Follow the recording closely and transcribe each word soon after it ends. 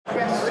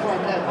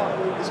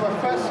It's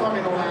my first time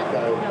in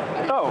Orlando.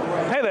 Oh,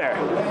 hey there.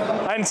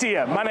 I didn't see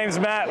you. My name's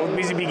Matt with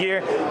BZB Gear.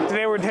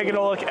 Today we're taking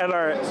a look at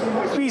our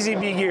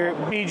BZB Gear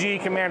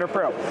BG Commander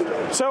Pro.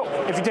 So,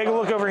 if you take a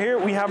look over here,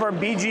 we have our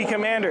BG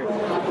Commander.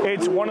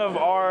 It's one of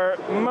our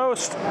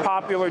most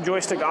popular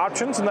joystick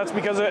options, and that's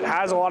because it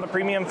has a lot of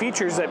premium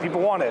features that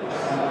people wanted.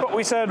 But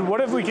we said,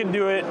 what if we could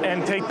do it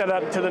and take that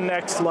up to the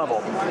next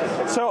level?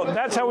 So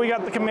that's how we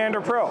got the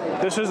Commander Pro.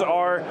 This is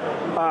our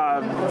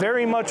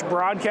very much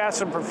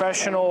broadcast and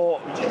professional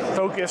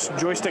focused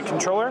joystick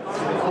controller.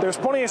 There's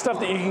plenty of stuff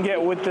that you can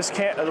get with this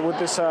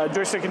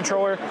joystick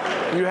controller.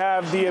 You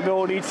have the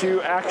ability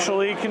to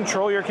actually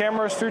control your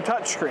cameras through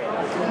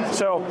touchscreen.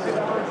 So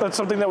that's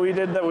something that we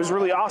did that was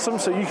really awesome.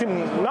 So you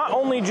can not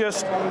only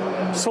just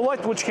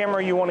select which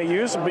camera you want to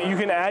use, but you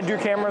can add your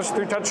cameras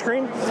through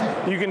touchscreen.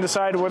 You can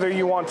decide whether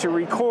you want to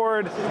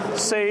record,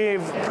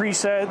 save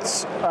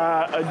presets,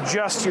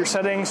 adjust your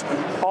settings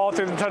all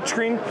through the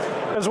touchscreen,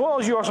 as well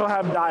as you also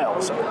have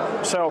dials.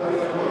 So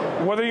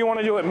whether you want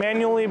to do it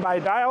manually by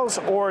dials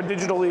or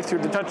digitally through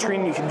the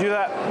touchscreen, you can do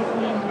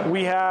that.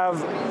 We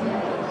have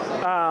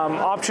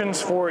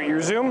options for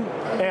your zoom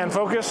and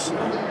focus.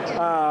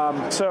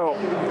 So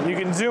you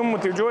can zoom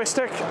with your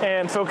joystick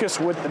and focus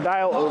with the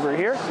dial over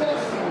here.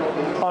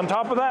 On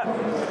top of that,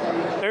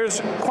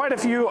 there's quite a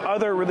few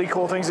other really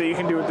cool things that you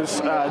can do with this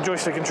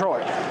joystick controller.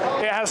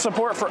 It has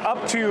support for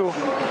up to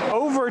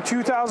over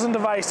 2,000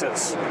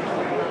 devices.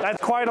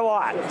 That's quite a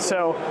lot.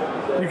 So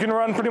you can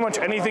run pretty much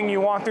anything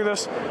you want through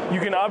this. You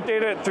can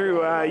update it through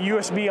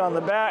USB on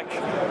the back.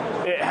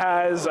 It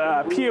has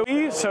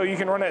PoE, so you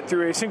can run it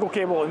through a single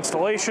cable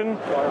installation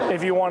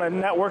if you want to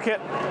network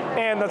it.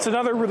 And that's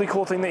another really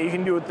cool thing that you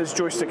can do with this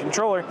joystick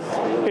controller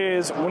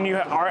is when you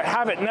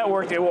have it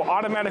networked, it will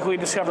automatically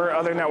discover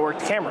other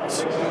networked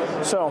cameras.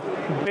 So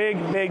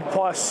big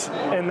plus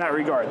in that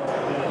regard.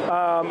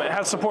 It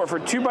has support for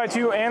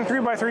 2x2 and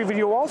 3x3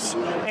 video walls.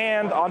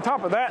 And on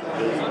top of that,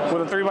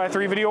 with a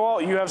 3x3 video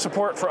wall, you have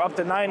support for up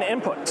to 9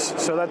 inputs.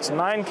 So that's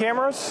 9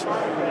 cameras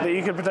that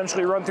you could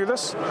potentially run through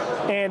this.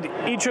 And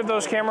each of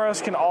those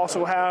cameras can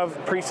also have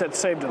presets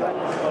saved to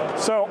them.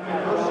 So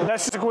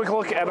that's just a quick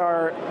look at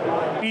our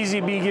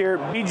BZB Gear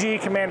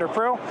BG Commander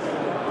Pro.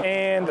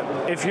 And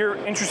if you're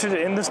interested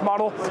in this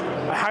model,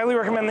 I highly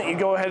recommend that you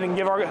go ahead and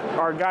give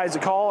our guys a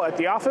call at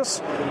the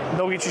office.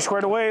 They'll get you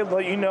squared away,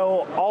 let you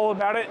know all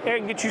about it,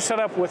 and get you set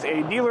up with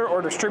a dealer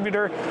or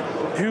distributor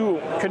who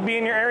could be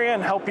in your area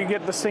and help you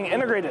get this thing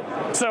integrated.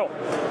 So,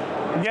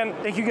 again,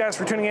 thank you guys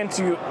for tuning in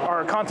to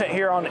our content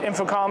here on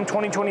InfoComm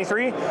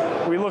 2023.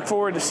 We look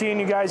forward to seeing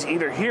you guys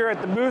either here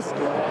at the booth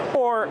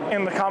or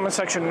in the comment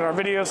section in our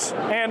videos,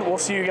 and we'll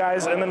see you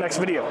guys in the next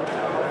video.